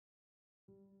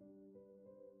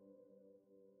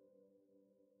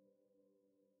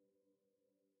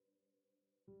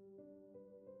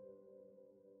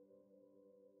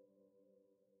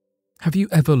Have you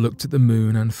ever looked at the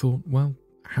moon and thought, well,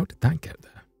 how did that get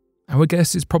there? Our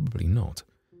guess is probably not.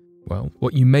 Well,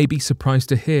 what you may be surprised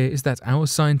to hear is that our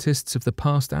scientists of the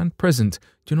past and present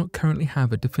do not currently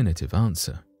have a definitive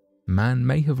answer. Man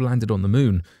may have landed on the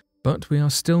moon, but we are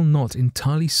still not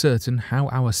entirely certain how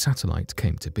our satellite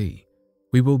came to be.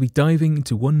 We will be diving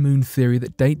into one moon theory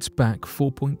that dates back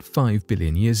 4.5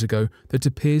 billion years ago that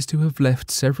appears to have left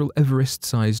several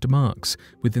Everest-sized marks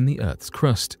within the Earth's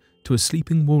crust to a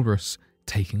sleeping walrus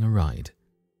taking a ride.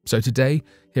 So today,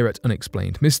 here at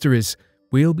Unexplained Mysteries,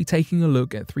 we'll be taking a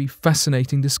look at 3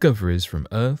 fascinating discoveries from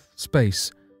Earth,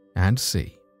 space, and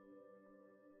sea.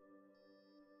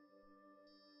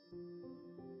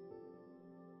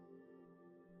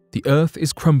 The Earth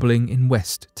is crumbling in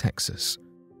West Texas.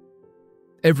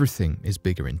 Everything is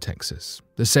bigger in Texas.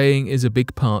 The saying is a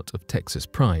big part of Texas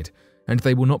pride, and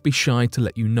they will not be shy to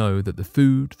let you know that the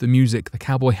food, the music, the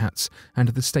cowboy hats, and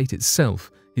the state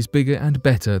itself is bigger and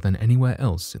better than anywhere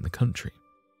else in the country.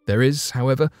 There is,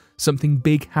 however, something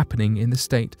big happening in the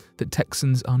state that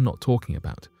Texans are not talking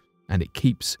about, and it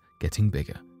keeps getting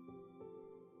bigger.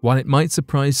 While it might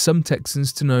surprise some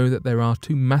Texans to know that there are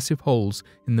 2 massive holes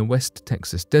in the West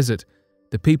Texas desert,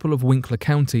 the people of Winkler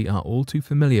County are all too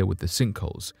familiar with the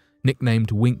sinkholes,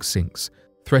 nicknamed wink sinks,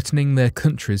 threatening their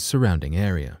country's surrounding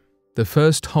area. The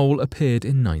first hole appeared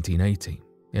in 1980.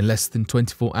 In less than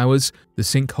 24 hours, the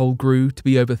sinkhole grew to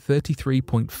be over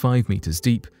 33.5 meters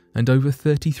deep and over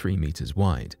 33 meters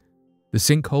wide. The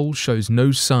sinkhole shows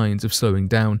no signs of slowing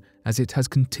down as it has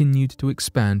continued to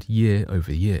expand year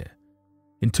over year.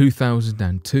 In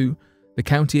 2002, the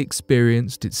county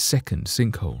experienced its second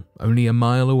sinkhole, only a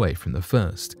mile away from the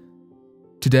first.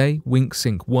 Today, Wink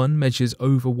Sink 1 measures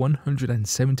over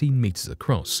 117 meters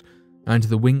across, and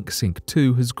the Wink Sink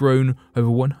 2 has grown over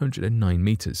 109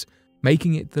 meters,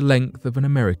 making it the length of an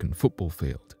American football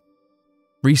field.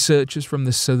 Researchers from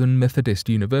the Southern Methodist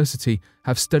University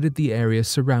have studied the area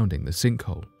surrounding the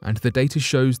sinkhole, and the data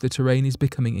shows the terrain is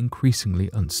becoming increasingly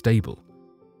unstable.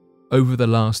 Over the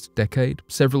last decade,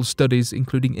 several studies,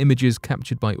 including images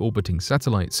captured by orbiting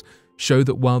satellites, show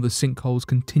that while the sinkholes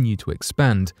continue to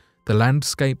expand, the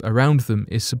landscape around them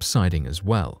is subsiding as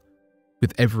well.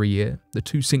 With every year, the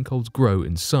 2 sinkholes grow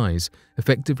in size,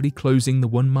 effectively closing the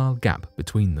 1-mile gap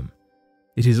between them.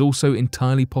 It is also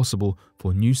entirely possible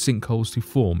for new sinkholes to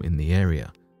form in the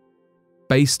area.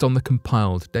 Based on the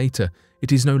compiled data,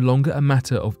 it is no longer a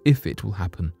matter of if it will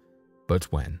happen, but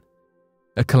when.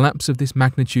 A collapse of this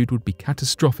magnitude would be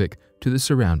catastrophic to the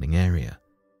surrounding area.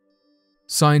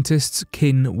 Scientists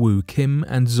Kin Woo Kim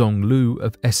and Zong Lu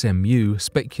of SMU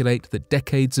speculate that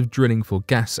decades of drilling for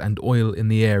gas and oil in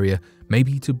the area may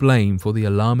be to blame for the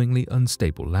alarmingly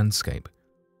unstable landscape.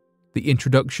 The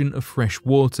introduction of fresh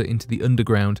water into the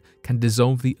underground can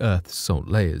dissolve the Earth's salt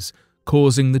layers,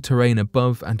 causing the terrain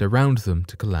above and around them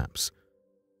to collapse.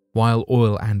 While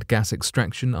oil and gas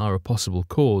extraction are a possible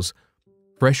cause,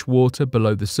 fresh water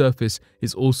below the surface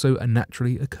is also a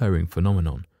naturally occurring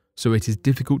phenomenon, so it is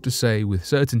difficult to say with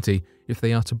certainty if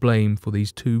they are to blame for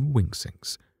these 2 wink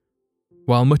sinks.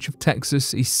 While much of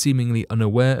Texas is seemingly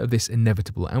unaware of this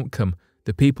inevitable outcome,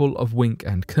 the people of Wink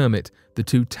and Kermit, the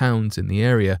 2 towns in the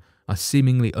area, are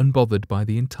seemingly unbothered by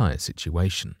the entire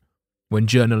situation. When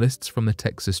journalists from the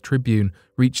Texas Tribune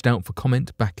reached out for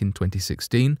comment back in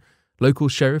 2016, local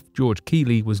Sheriff George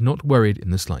Keeley was not worried in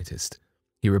the slightest.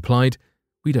 He replied,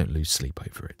 "We don't lose sleep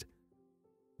over it."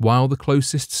 While the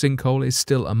closest sinkhole is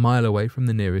still a mile away from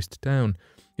the nearest town,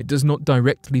 it does not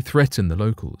directly threaten the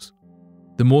locals.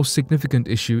 The more significant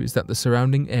issue is that the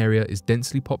surrounding area is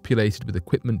densely populated with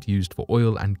equipment used for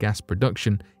oil and gas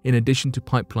production in addition to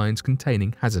pipelines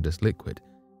containing hazardous liquid.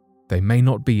 They may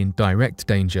not be in direct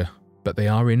danger, but they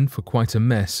are in for quite a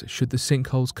mess should the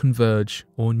sinkholes converge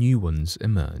or new ones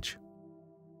emerge.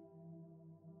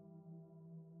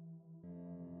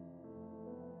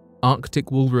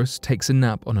 Arctic walrus takes a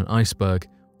nap on an iceberg,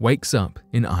 wakes up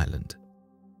in Ireland.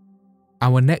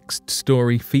 Our next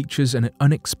story features an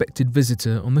unexpected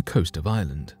visitor on the coast of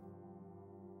Ireland.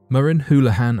 Murren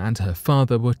Houlihan and her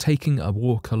father were taking a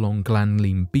walk along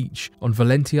Glanleam Beach on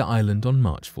Valentia Island on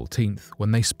March 14th when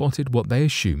they spotted what they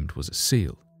assumed was a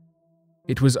seal.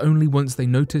 It was only once they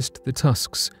noticed the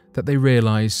tusks that they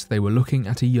realised they were looking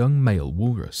at a young male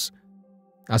walrus.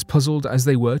 As puzzled as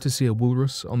they were to see a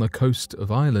walrus on the coast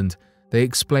of Ireland, they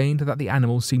explained that the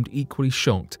animal seemed equally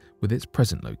shocked with its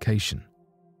present location.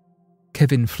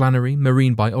 Kevin Flannery,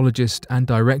 marine biologist and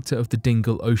director of the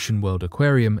Dingle Ocean World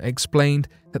Aquarium, explained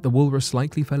that the walrus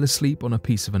likely fell asleep on a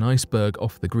piece of an iceberg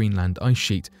off the Greenland ice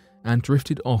sheet and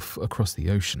drifted off across the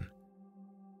ocean.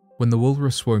 When the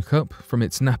walrus woke up from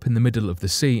its nap in the middle of the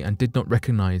sea and did not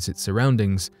recognize its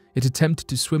surroundings, it attempted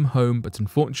to swim home but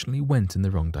unfortunately went in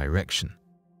the wrong direction.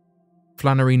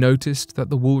 Flannery noticed that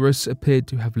the walrus appeared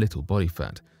to have little body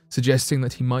fat, suggesting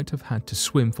that he might have had to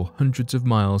swim for hundreds of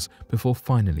miles before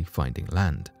finally finding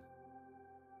land.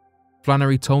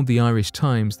 Flannery told the Irish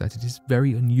Times that it is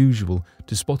very unusual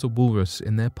to spot a walrus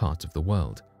in their part of the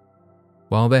world.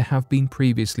 While there have been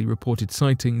previously reported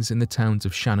sightings in the towns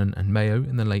of Shannon and Mayo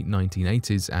in the late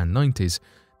 1980s and 90s,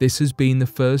 this has been the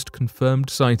first confirmed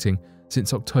sighting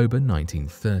since October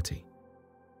 1930.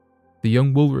 The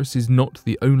young walrus is not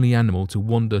the only animal to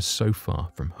wander so far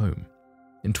from home.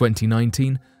 In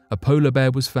 2019, a polar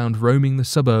bear was found roaming the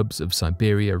suburbs of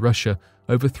Siberia, Russia,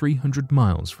 over 300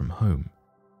 miles from home.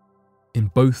 In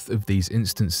both of these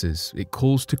instances, it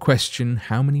calls to question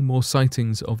how many more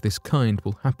sightings of this kind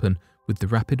will happen with the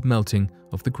rapid melting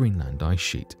of the Greenland ice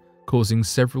sheet, causing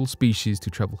several species to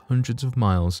travel hundreds of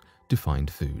miles to find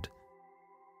food.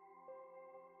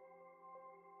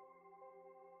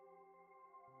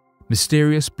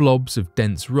 Mysterious blobs of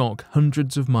dense rock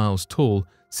hundreds of miles tall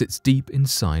sits deep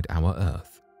inside our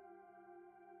Earth.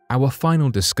 Our final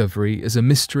discovery is a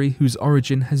mystery whose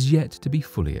origin has yet to be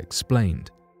fully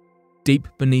explained. Deep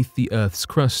beneath the Earth's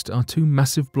crust are two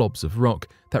massive blobs of rock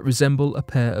that resemble a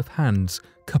pair of hands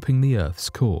cupping the Earth's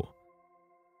core.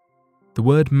 The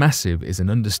word massive is an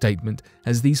understatement,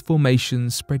 as these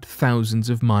formations spread thousands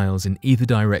of miles in either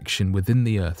direction within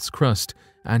the Earth's crust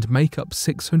and make up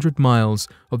 600 miles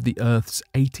of the Earth's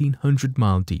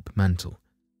 1,800-mile deep mantle.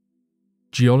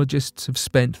 Geologists have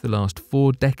spent the last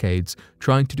 4 decades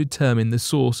trying to determine the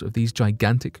source of these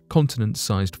gigantic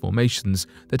continent-sized formations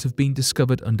that have been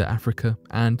discovered under Africa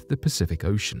and the Pacific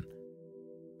Ocean.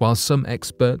 While some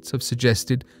experts have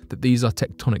suggested that these are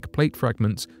tectonic plate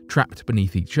fragments trapped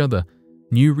beneath each other,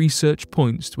 new research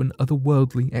points to an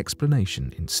otherworldly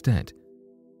explanation instead.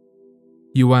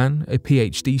 Yuan, a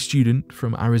PhD student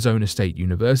from Arizona State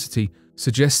University,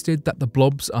 suggested that the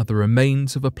blobs are the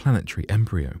remains of a planetary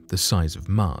embryo the size of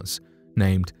Mars,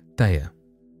 named Theia,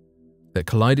 that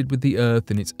collided with the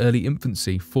Earth in its early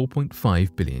infancy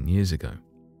 4.5 billion years ago.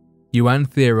 Yuan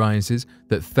theorizes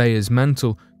that Theia's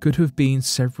mantle could have been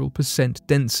several percent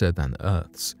denser than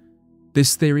Earth's.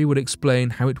 This theory would explain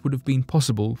how it would have been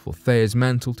possible for Theia's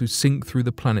mantle to sink through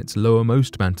the planet's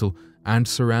lowermost mantle and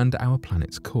surround our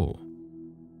planet's core.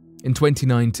 In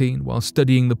 2019, while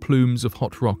studying the plumes of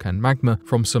hot rock and magma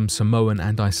from some Samoan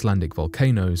and Icelandic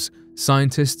volcanoes,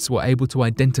 scientists were able to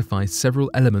identify several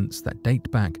elements that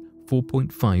date back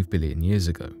 4.5 billion years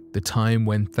ago, the time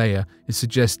when Theia is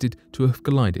suggested to have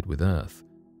collided with Earth.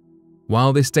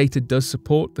 While this data does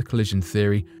support the collision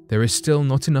theory, there is still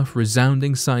not enough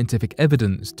resounding scientific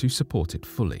evidence to support it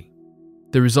fully.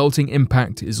 The resulting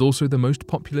impact is also the most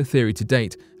popular theory to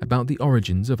date about the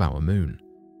origins of our moon.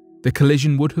 The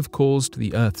collision would have caused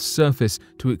the Earth's surface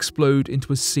to explode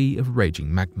into a sea of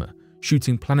raging magma,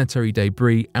 shooting planetary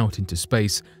debris out into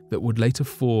space that would later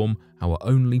form our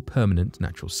only permanent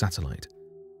natural satellite.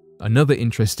 Another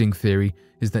interesting theory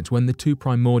is that when the two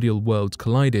primordial worlds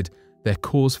collided, their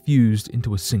cores fused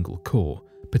into a single core,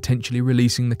 potentially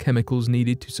releasing the chemicals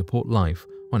needed to support life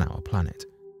on our planet.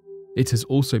 It has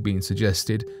also been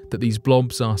suggested that these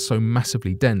blobs are so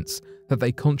massively dense that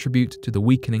they contribute to the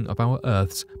weakening of our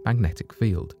Earth's magnetic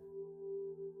field.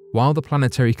 While the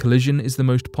planetary collision is the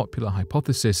most popular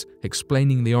hypothesis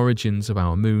explaining the origins of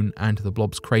our moon and the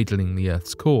blobs cradling the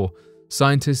Earth's core,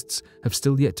 scientists have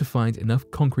still yet to find enough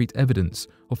concrete evidence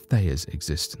of Theia's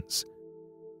existence.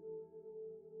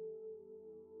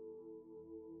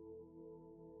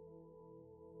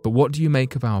 But what do you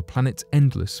make of our planet's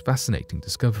endless, fascinating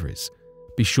discoveries?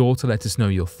 Be sure to let us know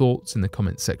your thoughts in the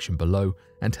comments section below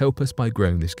and help us by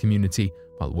growing this community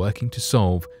while working to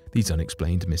solve these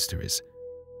unexplained mysteries.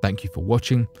 Thank you for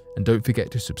watching, and don't forget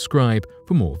to subscribe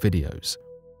for more videos.